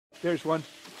there's one.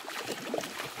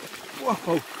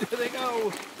 Whoa, there they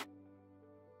go.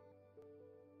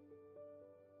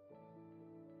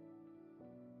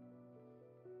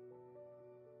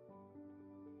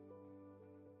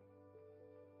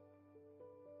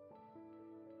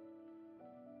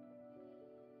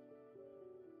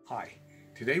 Hi,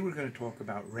 today we're going to talk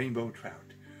about rainbow trout.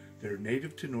 They're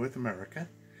native to North America.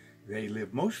 They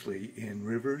live mostly in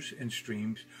rivers and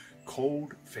streams,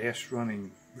 cold,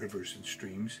 fast-running rivers and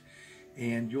streams,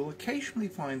 and you'll occasionally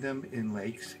find them in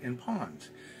lakes and ponds.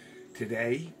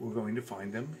 Today we're going to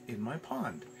find them in my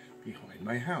pond behind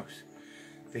my house.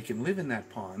 They can live in that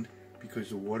pond because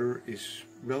the water is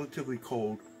relatively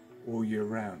cold all year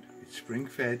round. It's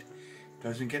spring-fed,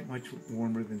 doesn't get much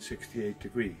warmer than 68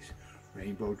 degrees.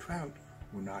 Rainbow trout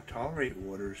will not tolerate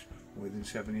waters more than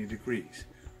 70 degrees.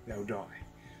 They'll die.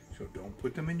 So don't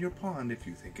put them in your pond if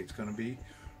you think it's going to be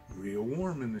real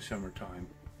warm in the summertime.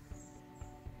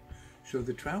 So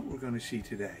the trout we're going to see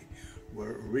today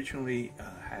were originally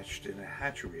hatched in a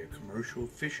hatchery, a commercial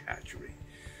fish hatchery.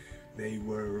 They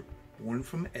were born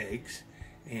from eggs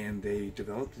and they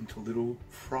developed into little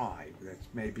fry. That's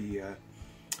maybe a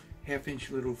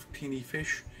half-inch little teeny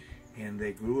fish. And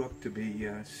they grew up to be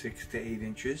 6 to 8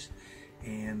 inches,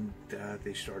 and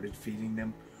they started feeding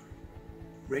them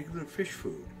regular fish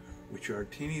food, which are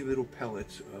teeny little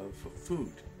pellets of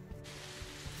food.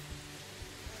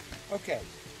 Okay,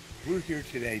 we're here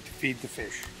today to feed the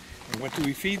fish. And what do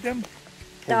we feed them?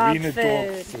 Dog Purina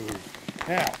food. dog food.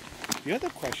 Now, the other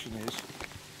question is,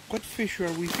 what fish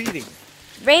are we feeding?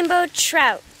 Rainbow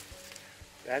trout.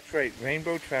 That's right,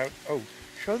 rainbow trout. Oh,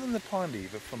 show them the pond,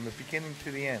 Eva, from the beginning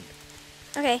to the end.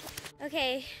 Okay,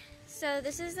 so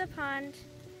this is the pond.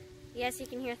 Yes, you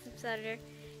can hear some thunder.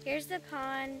 Here's the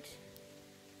pond.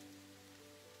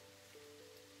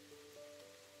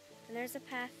 And there's a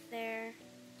path there.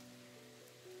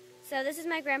 So this is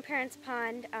my grandparents'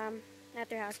 pond at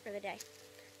their house for the day.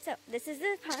 So this is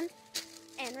the pond,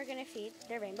 and we're going to feed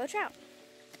their rainbow trout.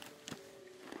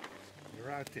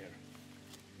 You're out there.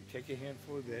 You take a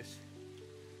handful of this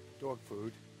dog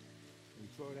food, and you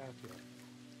throw it out there.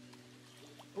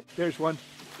 Oh, there's one.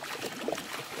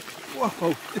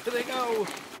 Whoa, there they go.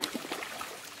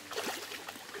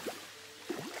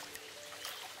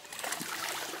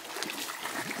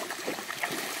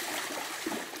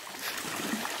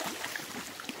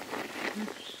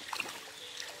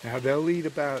 Now they'll eat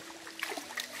about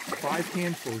 5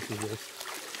 handfuls of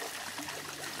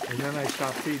this, and then I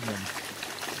stop feeding them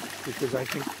because I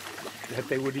think that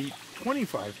they would eat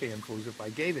 25 handfuls if I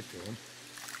gave it to them.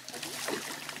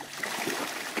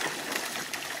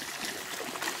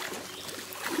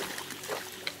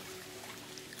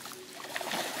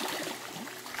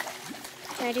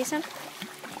 Can I do some?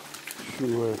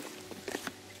 Sure.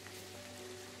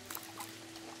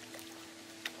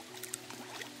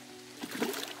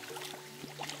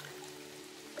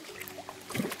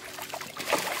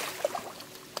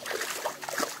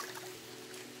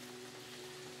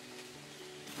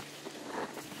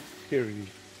 Here it is.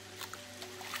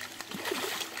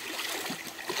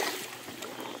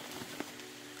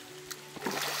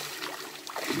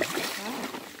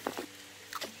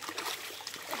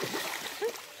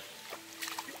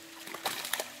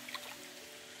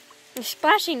 They're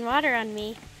splashing water on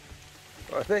me.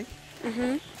 Are they?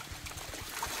 Mm-hmm.